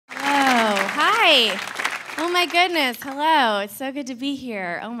Hi. Oh my goodness, hello. It's so good to be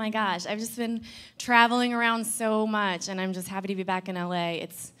here. Oh my gosh, I've just been traveling around so much, and I'm just happy to be back in LA.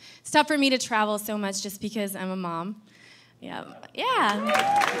 It's tough for me to travel so much just because I'm a mom. Yeah. Give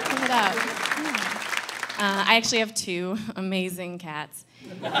it up. Yeah. I actually have 2 amazing cats.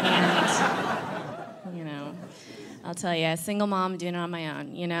 And, you know, I'll tell you, a single mom doing it on my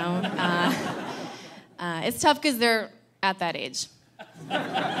own, you know? It's tough because they're at that age.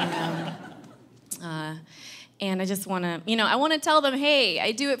 And I just want to, I want to tell them, hey,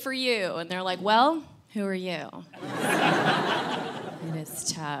 I do it for you. And they're like, well, who are you? It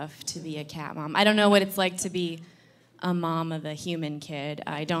is tough to be a cat mom. I don't know what it's like to be a mom of a human kid.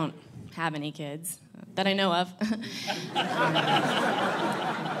 I don't have any kids that I know of.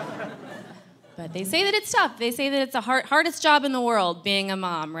 But they say that it's tough. They say that it's the hardest job in the world, being a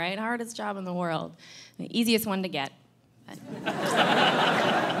mom, right? Hardest job in the world. The easiest one to get.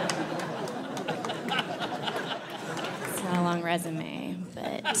 A long resume,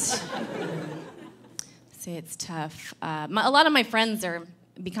 but say it's tough. A lot of my friends are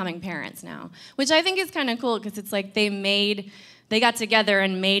becoming parents now, which I think is kind of cool because it's like they got together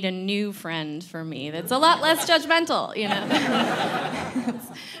and made a new friend for me that's a lot less judgmental, It's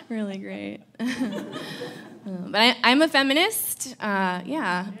really great. But I'm a feminist.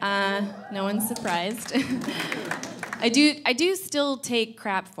 No one's surprised. I do still take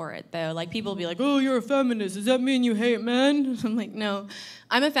crap for it, though. Like, people will be like, oh, you're a feminist. Does that mean you hate men? I'm like, no.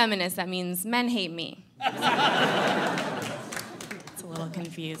 I'm a feminist. That means men hate me. It's a little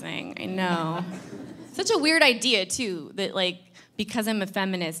confusing. I know. Such a weird idea, too, that, like, because I'm a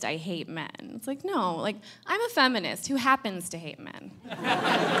feminist, I hate men. It's like, no. Like, I'm a feminist who happens to hate men.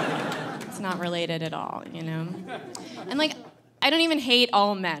 It's not related at all, And, like, I don't even hate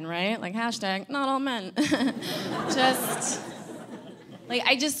all men, right? Like, hashtag, not all men.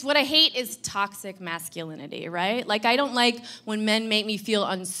 What I hate is toxic masculinity, right? Like, I don't like when men make me feel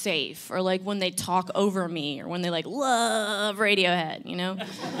unsafe, or like when they talk over me, or when they like love Radiohead,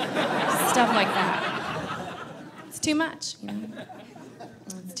 Stuff like that. It's too much,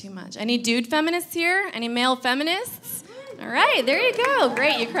 It's too much. Any dude feminists here? Any male feminists? All right, there you go.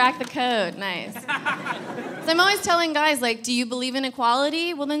 Great, you cracked the code. Nice. So I'm always telling guys, like, do you believe in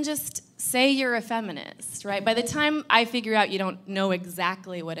equality? Well, then just say you're a feminist, right? By the time I figure out you don't know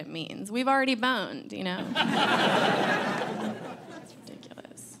exactly what it means, we've already boned, It's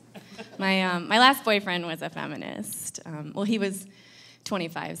ridiculous. My last boyfriend was a feminist. He was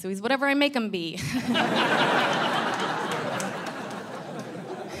 25, so he's whatever I make him be.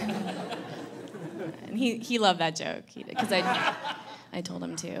 And he loved that joke, because I told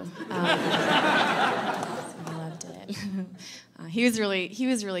him to. So he loved it. He was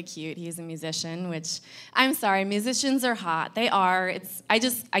really cute. He's a musician, which, I'm sorry, musicians are hot. They are. I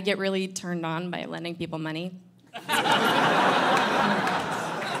get really turned on by lending people money.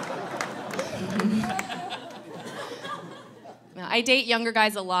 I date younger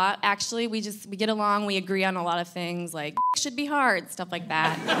guys a lot, actually. We get along, we agree on a lot of things, like, should be hard, stuff like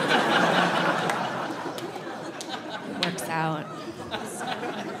that. It works out.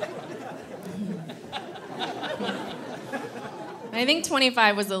 I think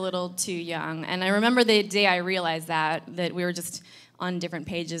 25 was a little too young, and I remember the day I realized that we were just on different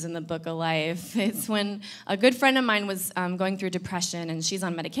pages in the book of life. It's when a good friend of mine was going through depression, and she's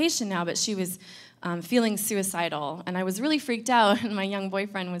on medication now, but she was feeling suicidal, and I was really freaked out, and my young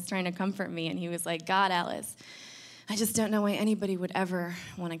boyfriend was trying to comfort me, and he was like, God, Alice, I just don't know why anybody would ever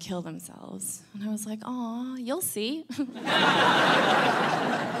want to kill themselves. And I was like, aw, you'll see.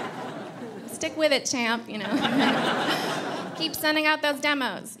 Stick with it, champ, Keep sending out those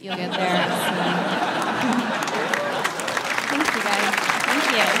demos. You'll get there. So. Thank you, guys. Thank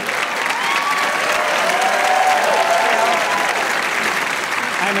you.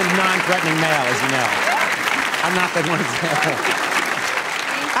 I'm a non-threatening male, as you know. I'm not the one.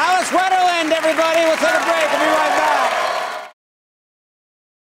 Alice Wetterlund, everybody. We'll take a break. We'll be right back.